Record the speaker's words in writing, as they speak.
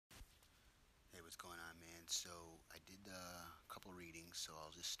And so I did a couple readings, so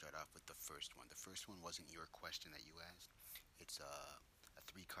I'll just start off with the first one. The first one wasn't your question that you asked. It's a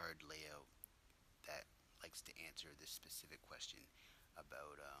three card layout that likes to answer this specific question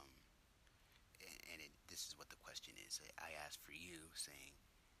about, and this is what the question is. I asked for you saying,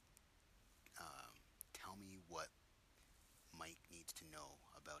 um, tell me what Mike needs to know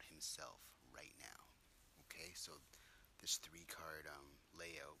about himself right now. Okay, so this three card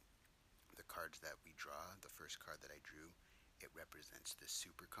layout, the cards that we draw, the first card that I drew, it represents the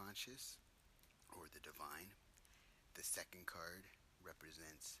superconscious or the divine. The second card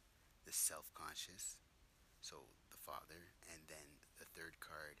represents the self conscious, so the father. And then the third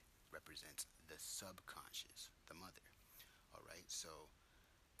card represents the subconscious, the mother. Alright, so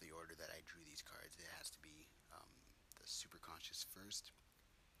the order that I drew these cards, it has to be the superconscious first,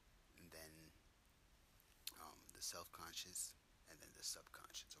 and then the self conscious, and then the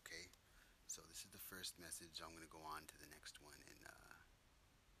subconscious, okay? So this is the first message. I'm going to go on to the next one, and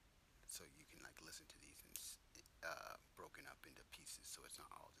so you can like listen to these and broken up into pieces, so it's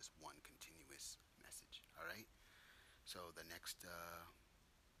not all just one continuous message. All right. So the next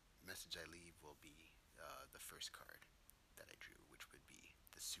message I leave will be the first card that I drew, which would be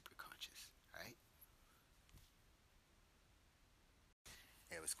the superconscious. All right.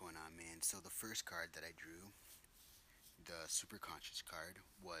 Hey, what's going on, man? So the first card that I drew, the superconscious card,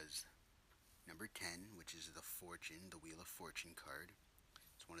 was number 10, which is the fortune, the wheel of fortune card.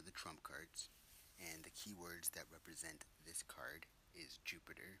 It's one of the trump cards. And the keywords that represent this card is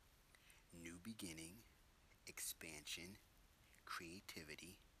Jupiter, new beginning, expansion,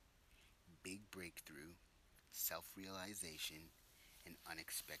 creativity, big breakthrough, self-realization, and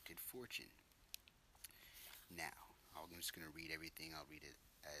unexpected fortune. Now, I'm just going to read everything. I'll read it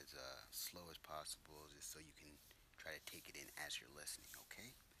as slow as possible just so you can try to take it in as you're listening,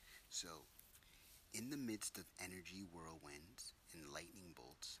 okay? So, in the midst of energy whirlwinds and lightning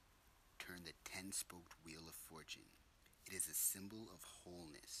bolts, turn the 10-spoked wheel of fortune. It is a symbol of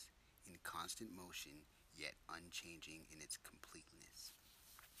wholeness, in constant motion, yet unchanging in its completeness.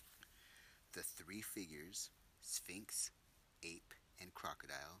 The three figures, Sphinx, ape, and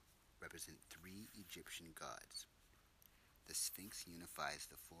crocodile, represent three Egyptian gods. The Sphinx unifies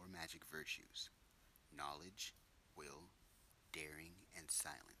the four magic virtues: knowledge, will, daring, and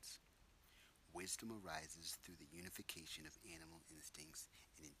silence. Wisdom arises through the unification of animal instincts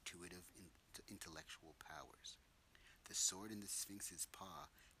and intuitive intellectual powers. The sword in the Sphinx's paw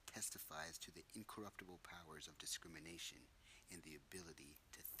testifies to the incorruptible powers of discrimination and the ability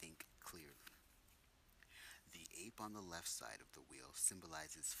to think clearly. The ape on the left side of the wheel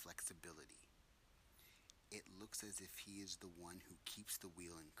symbolizes flexibility. It looks as if he is the one who keeps the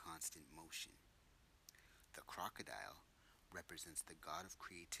wheel in constant motion. The crocodile represents the god of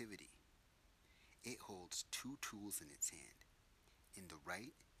creativity. It holds two tools in its hand. In the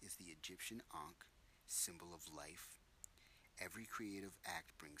right is the Egyptian Ankh, symbol of life. Every creative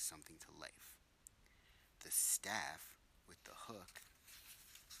act brings something to life. The staff with the hook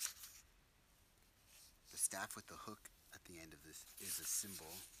at the end of this is a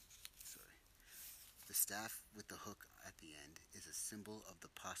symbol. Sorry. The staff with the hook at the end is a symbol of the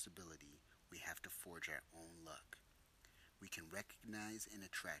possibility we have to forge our own luck. We can recognize and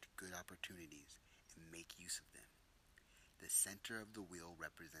attract good opportunities and make use of them. The center of the wheel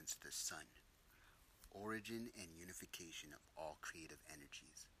represents the sun, origin and unification of all creative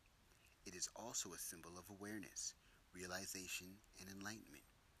energies. It is also a symbol of awareness, realization, and enlightenment.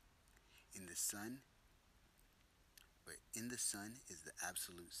 In the sun is the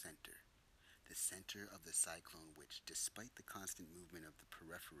absolute center, the center of the cyclone which, despite the constant movement of the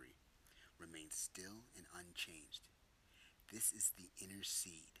periphery, remains still and unchanged. This is the inner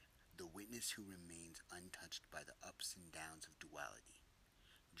seed, the witness who remains untouched by the ups and downs of duality,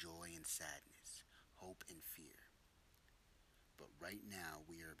 joy and sadness, hope and fear. But right now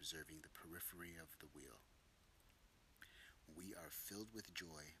we are observing the periphery of the wheel. We are filled with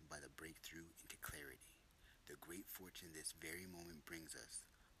joy by the breakthrough into clarity. The great fortune this very moment brings us.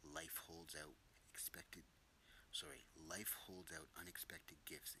 Life holds out unexpected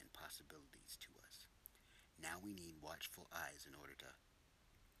gifts and possibilities to us. Now we need watchful eyes in order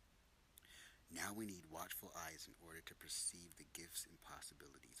to perceive the gifts and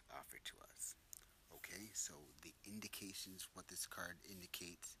possibilities offered to us. Okay, so the indications, what this card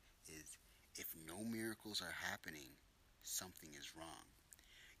indicates is if no miracles are happening, something is wrong.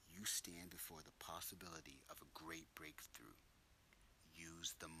 You stand before the possibility of a great breakthrough.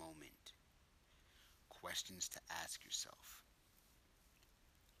 Use the moment. Questions to ask yourself: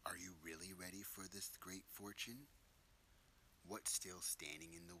 are you really ready for this great fortune? What's still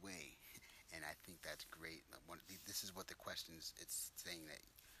standing in the way? And I think that's great. This is what the questions it's saying that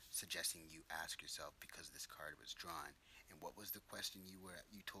suggesting you ask yourself because this card was drawn. And what was the question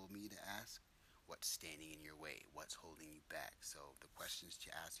you told me to ask? What's standing in your way? What's holding you back? So the questions to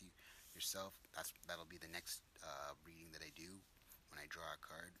ask yourself. That'll be the next reading that I do. When I draw a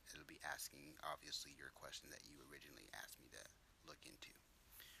card, it'll be asking obviously your question that you originally asked me to look into.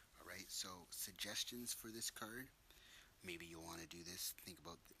 All right. So suggestions for this card. Maybe you'll want to do this. Think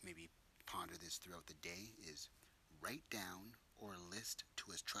about maybe ponder this throughout the day. Is write down or list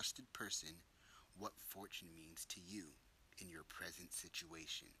to a trusted person what fortune means to you in your present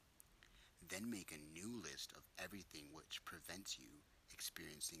situation. Then make a new list of everything which prevents you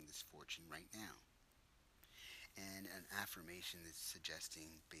experiencing this fortune right now. And an affirmation that's suggesting,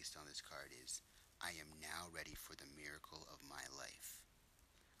 based on this card, is I am now ready for the miracle of my life.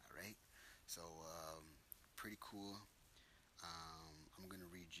 All right? So, pretty cool. I'm going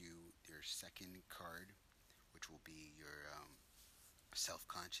to read you your second card, which will be your self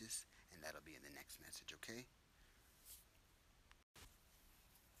conscious, and that'll be in the next message, okay?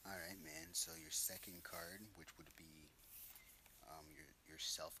 Alright, man. So, your second card, which would be your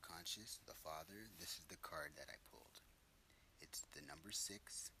self conscious, the Father, this is the card that I pulled. It's the number 6,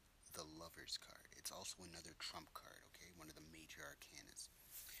 the Lover's card. It's also another trump card, okay? One of the major arcanas.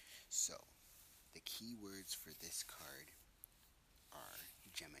 So, the key words for this card are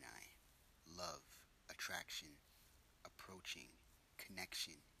Gemini, love, attraction, approaching,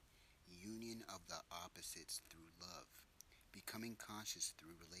 connection, union of the opposites through love, becoming conscious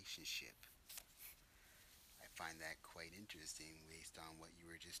through relationship. I find that quite interesting based on what you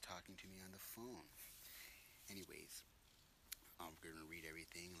were just talking to me on the phone. Anyways, I'm going to read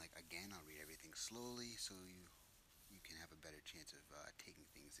everything. Like, again, I'll read everything slowly so you can have a better chance of taking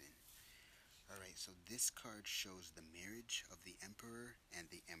things in. Alright, so this card shows the marriage of the Emperor and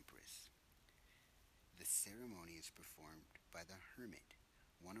the Empress. The ceremony is performed by the Hermit,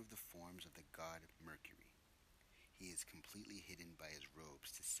 one of the forms of the god Mercury. He is completely hidden by his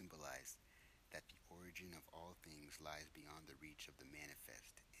robes to symbolize that the origin of all things lies beyond the reach of the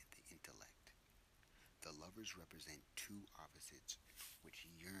manifest and the intellect. The lovers represent two opposites which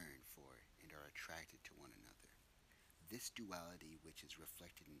yearn for and are attracted to one another. This duality, which is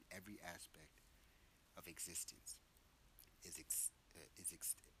reflected in every aspect of existence,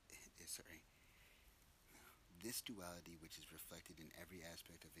 This duality, which is reflected in every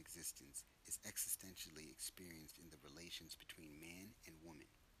aspect of existence, is existentially experienced in the relations between man and woman.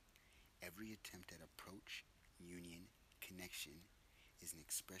 Every attempt at approach, union, connection is an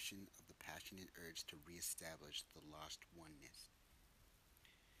expression of the passionate urge to reestablish the lost oneness.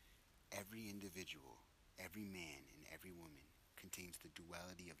 Every individual, every man and every woman contains the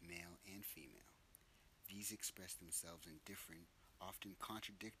duality of male and female. These express themselves in different, often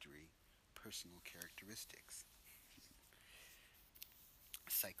contradictory, personal characteristics.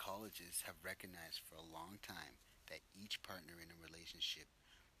 Psychologists have recognized for a long time that each partner in a relationship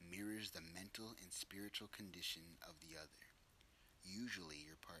mirrors the mental and spiritual condition of the other. Usually,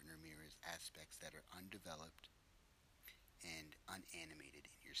 your partner mirrors aspects that are undeveloped and unanimated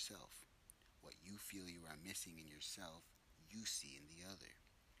in yourself. What you feel you are missing in yourself, you see in the other.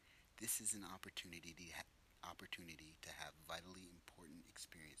 This is an opportunity to have vitally important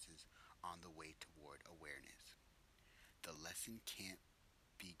experiences on the way toward awareness. The lesson can't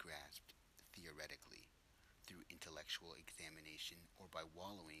be grasped theoretically through intellectual examination or by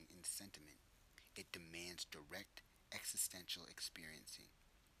wallowing in sentiment. It demands direct existential experiencing.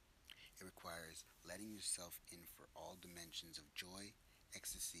 It requires letting yourself in for all dimensions of joy,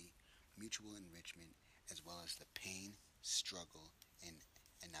 ecstasy, mutual enrichment, as well as the pain, struggle, and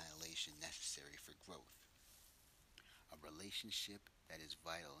annihilation necessary for growth. A relationship that is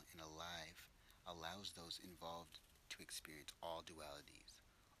vital and alive allows those involved to experience all dualities,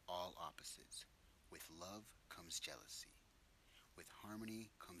 all opposites. With love comes jealousy. With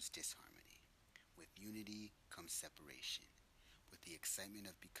harmony comes disharmony. With unity comes separation. With the excitement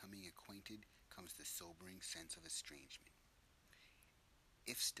of becoming acquainted comes the sobering sense of estrangement.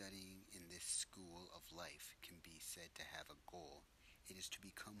 If studying in this school of life can be said to have a goal, it is to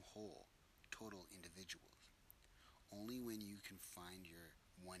become whole, total individuals. Only when you can find your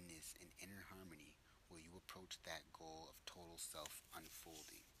oneness and inner harmony will you approach that goal of total self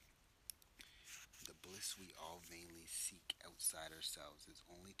unfolding. The bliss we all vainly seek outside ourselves is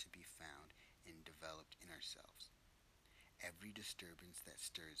only to be found and developed in ourselves. Every disturbance that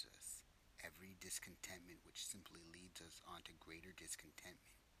stirs us, every discontentment which simply leads us on to greater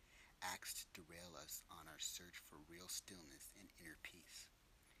discontentment, acts to derail us on our search for real stillness and inner peace.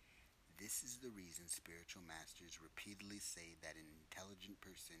 This is the reason spiritual masters repeatedly say that an intelligent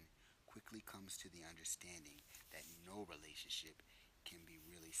person, quickly comes to the understanding that no relationship can be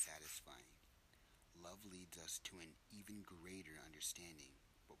really satisfying. Love leads us to an even greater understanding,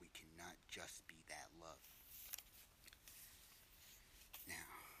 but we cannot just be that love. Now,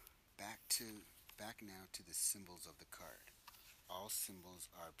 back to back now to the symbols of the card. All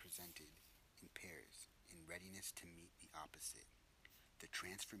symbols are presented in pairs in readiness to meet the opposite. The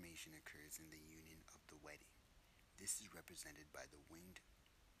transformation occurs in the union of the wedding. This is represented by the winged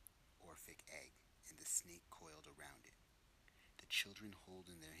Orphic egg and the snake coiled around it. The children hold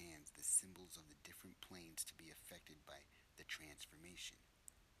in their hands the symbols of the different planes to be affected by the transformation: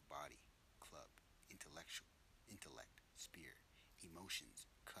 body, club, intellect, spear, emotions,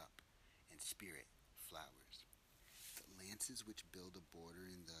 cup, and spirit, flowers. The lances which build a border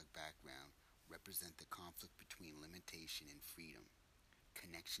in the background represent the conflict between limitation and freedom,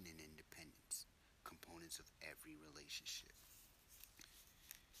 connection and independence, components of every relationship.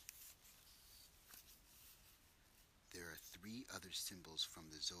 There are three other symbols from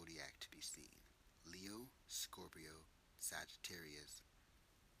the zodiac to be seen: Leo, Scorpio, Sagittarius.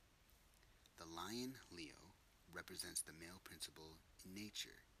 The lion, Leo, represents the male principle in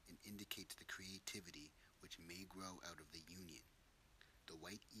nature and indicates the creativity which may grow out of the union. The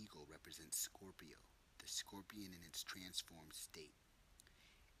white eagle represents Scorpio, the scorpion in its transformed state.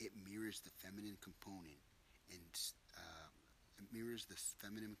 It mirrors the feminine component and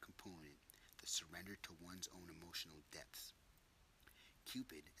the surrender to one's own emotional depths.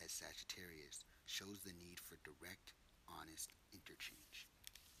 Cupid, as Sagittarius, shows the need for direct, honest interchange.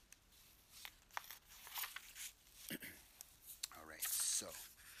 Alright, so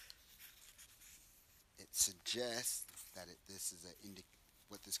it suggests that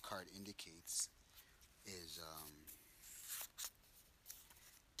what this card indicates is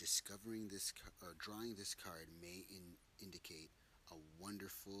drawing this card may indicate a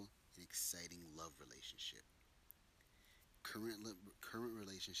wonderful and exciting love relationship. Current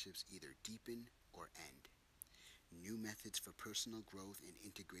relationships either deepen or end. New methods for personal growth and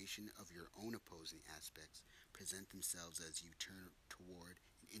integration of your own opposing aspects present themselves as you turn toward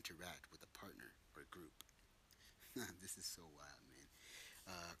and interact with a partner or group. This is so wild, man.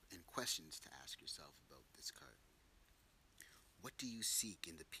 And questions to ask yourself about this card. What do you seek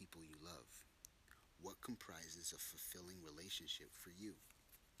in the people you love? What comprises a fulfilling relationship for you?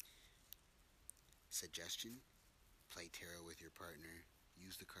 Suggestion: play tarot with your partner.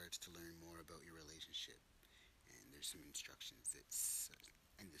 Use the cards to learn more about your relationship. And there's some instructions that's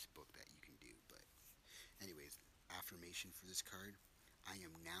in this book that you can do. But anyways, affirmation for this card: I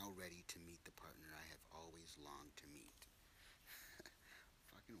am now ready to meet the partner I have always longed to meet.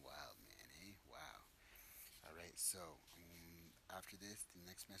 Fucking wild, man, eh? Wow. Alright, so after this, the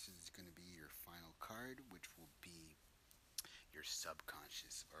next message is going to be your final card, which will be your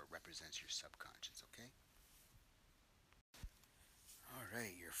subconscious, or represents your subconscious, okay?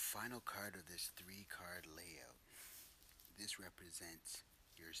 Alright, your final card of this 3-card layout. This represents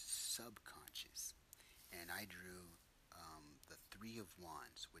your subconscious. And I drew the 3 of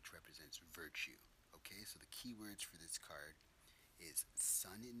Wands, which represents virtue. Okay, so the keywords for this card is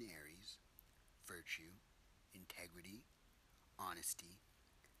Sun in Aries, virtue, integrity, honesty,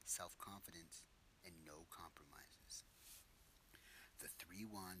 self-confidence, and no compromises. The 3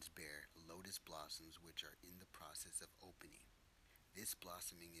 wands bear lotus blossoms which are in the process of opening. This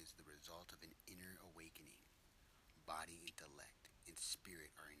blossoming is the result of an inner awakening. Body, intellect, and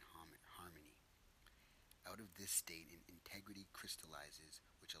spirit are in harmony. Out of this state, an integrity crystallizes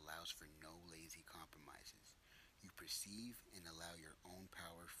which allows for no lazy compromises. You perceive and allow your own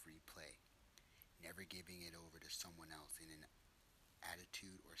power free play, never giving it over to someone else in an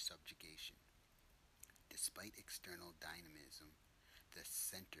attitude or subjugation. Despite external dynamism, the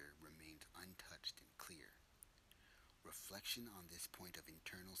center remains untouched and clear. Reflection on this point of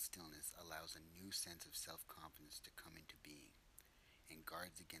internal stillness allows a new sense of self-confidence to come into being and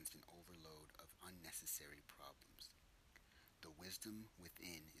guards against an overload of unnecessary problems. The wisdom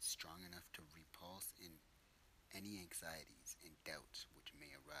within is strong enough to repulse in any anxieties and doubts which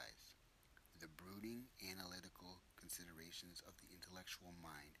may arise. The brooding, analytical considerations of the intellectual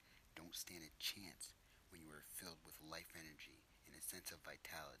mind don't stand a chance when you are filled with life energy and a sense of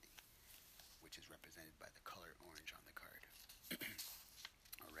vitality, which is represented by the color orange on the card.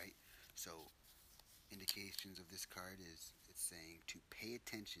 Alright, so indications of this card is it's saying to pay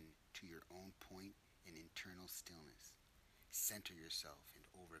attention to your own point and internal stillness. Center yourself and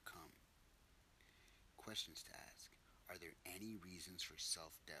overcome. Questions to ask: are there any reasons for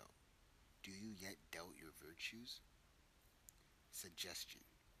self-doubt? Do you yet doubt your virtues? Suggestion: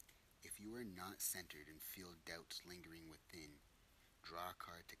 if you are not centered and feel doubts lingering within, Draw a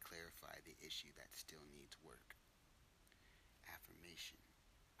card to clarify the issue that still needs work. Affirmation.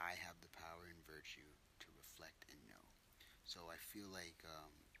 I have the power and virtue to reflect and know. So I feel like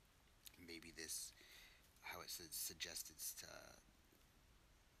maybe this, how it says, suggested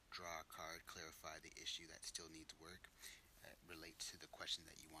draw a card, clarify the issue that still needs work, relates to the question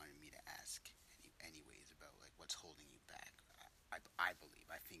that you wanted me to ask, anyways, about like what's holding you back. I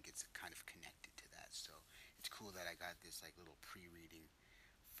believe, I think it's kind of connected to that. So it's cool that I got this like little pre-reading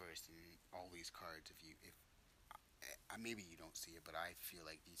first, and all these cards. If maybe you don't see it, but I feel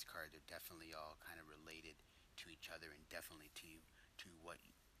like these cards are definitely all kind of related to each other, and definitely to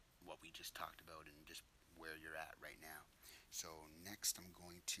what we just talked about, and just where you're at right now. So next, I'm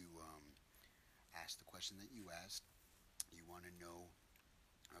going to ask the question that you asked. You want to know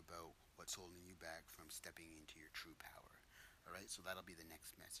about what's holding you back from stepping into your true power. All right, so that'll be the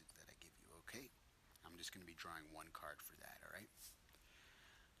next message that I give you. Okay, I'm just going to be drawing one card for that. All right.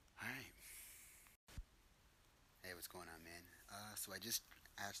 All right. Hey, what's going on, man? So I just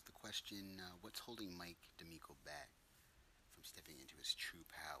asked the question, what's holding Mike D'Amico back from stepping into his true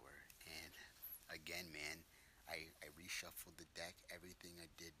power? And again, man, I reshuffled the deck. Everything I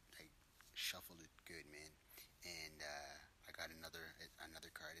did, I shuffled it good, man. And I got another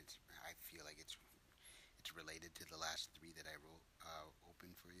card. I feel like it's related to the last three that I wrote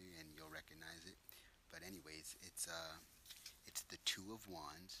open for you, and you'll recognize it. But anyways, it's the Two of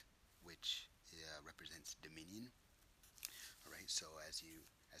Wands, which represents Dominion. All right. So as you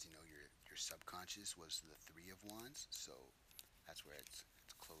know, your subconscious was the Three of Wands. So that's where it's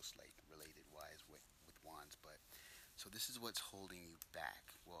close, like related wise with wands. But so this is what's holding you back.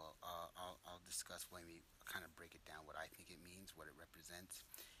 Well, I'll discuss when we kind of break it down what I think it means, what it represents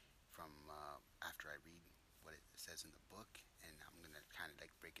from after I read what it says in the book, and I'm gonna kind of like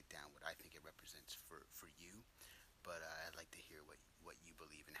break it down what I think it represents for you. But I'd like to hear what you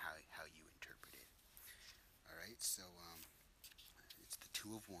believe and how you interpret it. All right, so it's the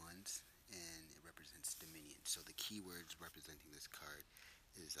Two of Wands, and it represents Dominion. So the keywords representing this card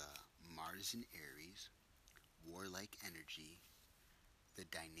is Mars in Aries, warlike energy, the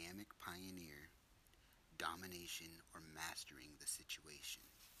dynamic pioneer, domination, or mastering the situation.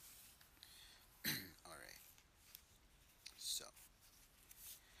 All right. So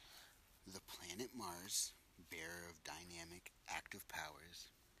the planet Mars, bearer of dynamic, active powers,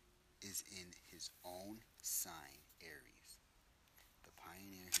 is in his own sign, Aries. The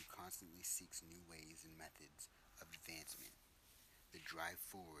pioneer who constantly seeks new ways and methods of advancement. The drive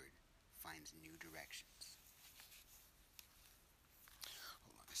forward finds new directions.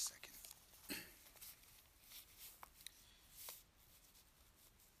 Hold on a second.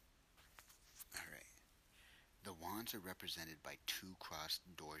 Alright. The wands are represented by two crossed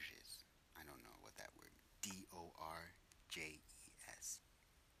dorjes. I don't know what that word. Dorjes.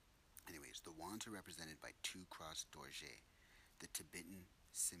 Anyways, the wands are represented by two crossed dorje, the Tibetan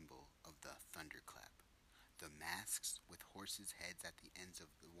symbol of the thunderclap. The masks with horses' heads at the ends of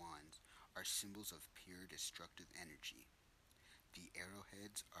the wands are symbols of pure destructive energy. The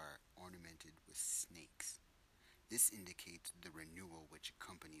arrowheads are ornamented with snakes. This indicates the renewal which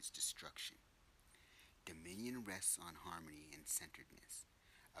accompanies destruction. Dominion rests on harmony and centeredness.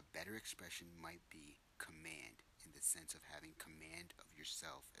 A better expression might be command, in the sense of having command of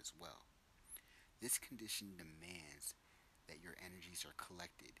yourself as well. This condition demands that your energies are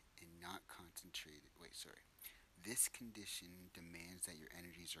collected and not concentrated. This condition demands that your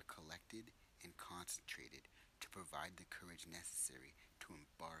energies are collected and concentrated to provide the courage necessary to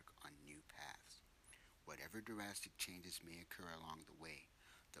embark on new paths. Whatever drastic changes may occur along the way,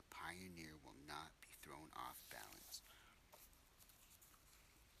 the pioneer will not be thrown off balance.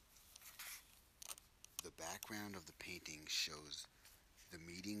 The background of the painting shows the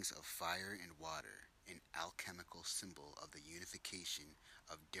meetings of fire and water, an alchemical symbol of the unification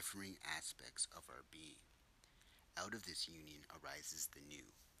of differing aspects of our being. Out of this union arises the new.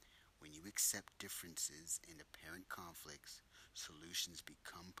 When you accept differences and apparent conflicts, solutions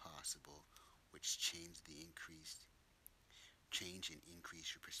become possible, which change and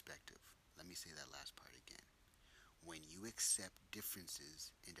increase your perspective. Let me say that last part again. When you accept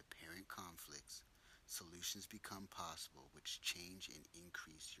differences and apparent conflicts, solutions become possible, which change and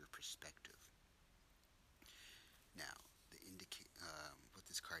increase your perspective. Now, what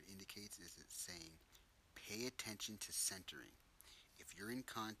this card indicates is it's saying, pay attention to centering. If you're in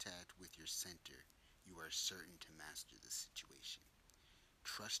contact with your center, you are certain to master the situation.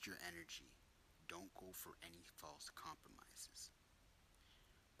 Trust your energy. Don't go for any false compromises.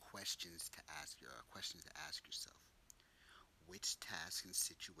 Questions to ask yourself. Which tasks and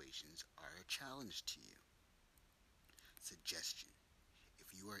situations are a challenge to you? Suggestion.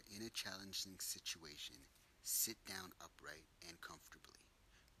 you are in a challenging situation, sit down upright and comfortably.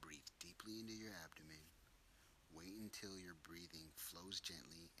 Breathe deeply into your abdomen. Wait until your breathing flows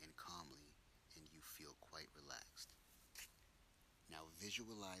gently and calmly and you feel quite relaxed. Now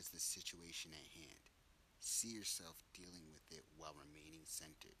visualize the situation at hand. See yourself dealing with it while remaining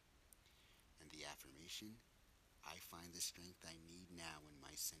centered. And the affirmation, I find the strength I need now in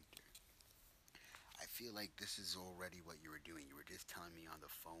my center. I feel like this is already what you were doing. You were just telling me on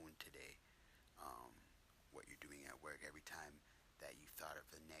the phone today um, what you're doing at work every time that you thought of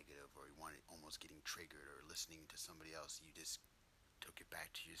a negative or you wanted almost getting triggered or listening to somebody else. You just took it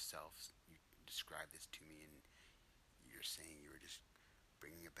back to yourself. You described this to me and you're saying you were just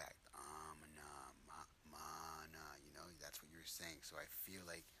bringing it back. Mana, that's what you're saying. So I feel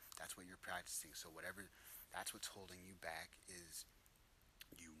like that's what you're practicing. So whatever, that's what's holding you back is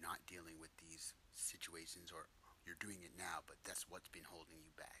you not dealing with these situations, or you're doing it now, but that's what's been holding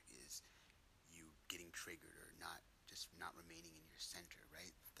you back is you getting triggered or not remaining in your center,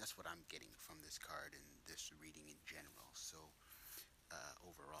 right? That's what I'm getting from this card and this reading in general. So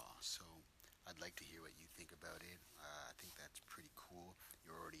overall, so I'd like to hear what you think about it. I think that's pretty cool.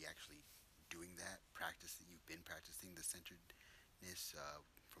 You're already actually doing that practice that you've been practicing the centeredness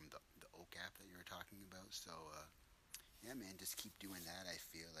from the oak app that you were talking about. So yeah, man, just keep doing that. I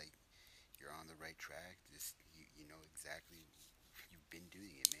feel like you're on the right track. Just you know exactly, you've been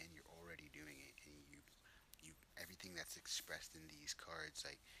doing it, man. You're already doing it, and you everything that's expressed in these cards,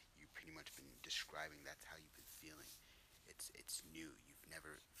 like you pretty much been describing. That's how you've been feeling. It's new. You've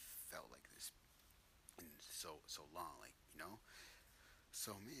never felt like this in so long. Like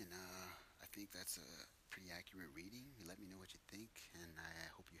So man, I think that's a pretty accurate reading. Let me know what you think, and I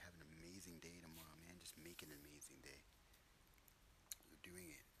hope you have an amazing day tomorrow, man. Just make it an amazing day. You're doing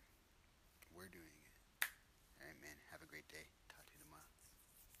it. We're doing it. All right, man. Have a great day.